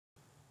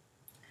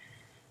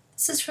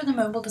This is for the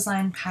Mobile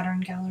Design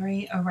Pattern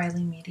Gallery,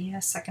 O'Reilly Media,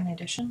 2nd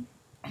edition.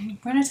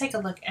 We're going to take a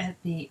look at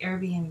the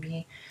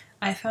AirBNB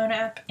iPhone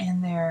app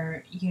and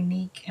their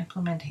unique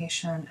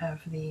implementation of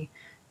the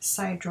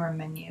side drawer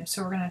menu.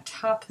 So we're going to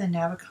tap the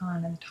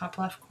navicon in the top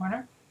left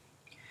corner.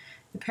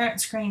 The parent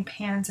screen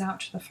pans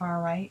out to the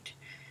far right,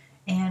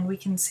 and we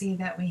can see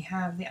that we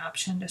have the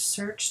option to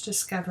search,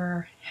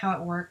 discover, how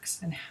it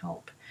works, and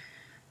help.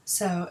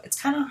 So it's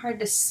kind of hard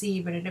to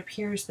see, but it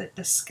appears that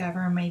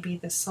discover may be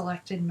the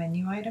selected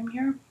menu item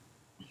here.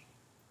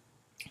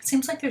 It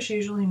seems like there's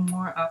usually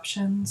more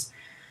options.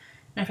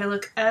 And if I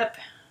look up,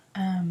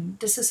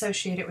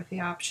 disassociated with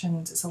the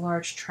options is a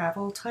large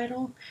travel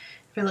title.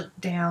 If I look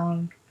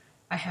down,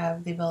 I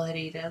have the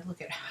ability to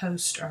look at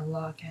host or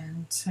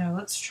login. So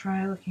let's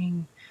try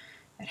looking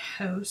at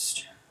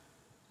host.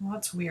 Well,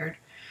 that's weird.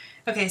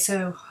 Okay,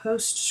 so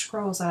host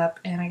scrolls up,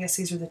 and I guess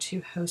these are the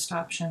two host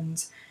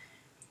options.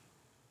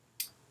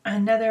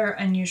 Another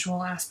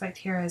unusual aspect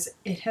here is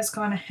it has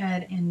gone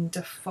ahead and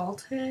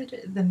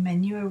defaulted the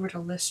menu over to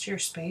list your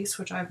space,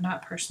 which I've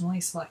not personally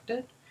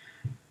selected.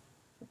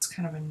 That's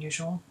kind of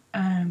unusual.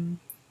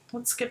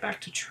 Let's get back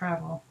to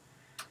travel.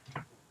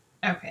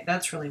 Okay,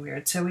 that's really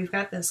weird. So we've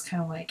got this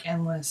kind of like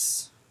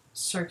endless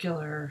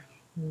circular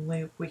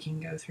loop we can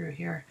go through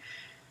here.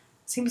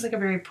 Seems like a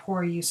very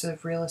poor use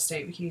of real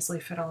estate. We could easily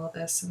fit all of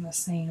this in the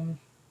same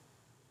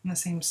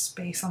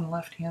space on the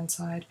left-hand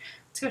side.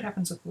 Let's see what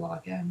happens with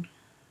login.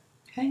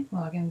 Okay,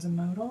 login's a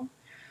modal.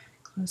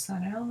 Close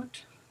that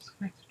out. Let's go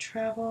back to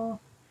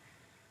travel.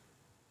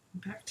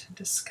 Back to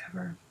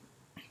discover.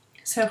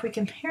 So if we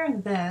compare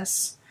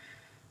this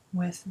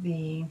with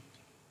the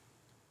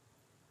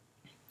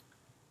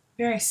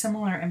very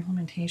similar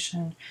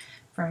implementation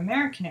for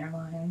American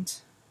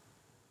Airlines,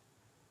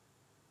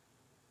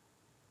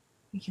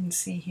 we can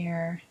see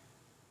here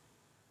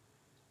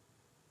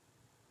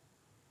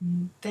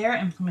their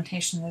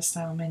implementation of this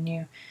style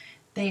menu.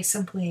 They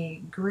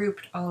simply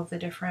grouped all of the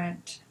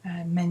different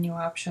menu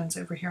options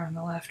over here on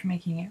the left,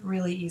 making it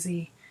really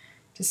easy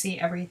to see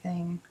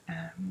everything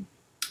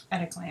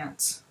at a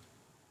glance.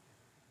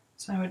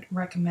 So I would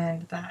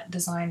recommend that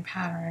design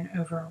pattern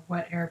over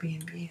what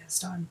AirBNB has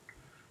done.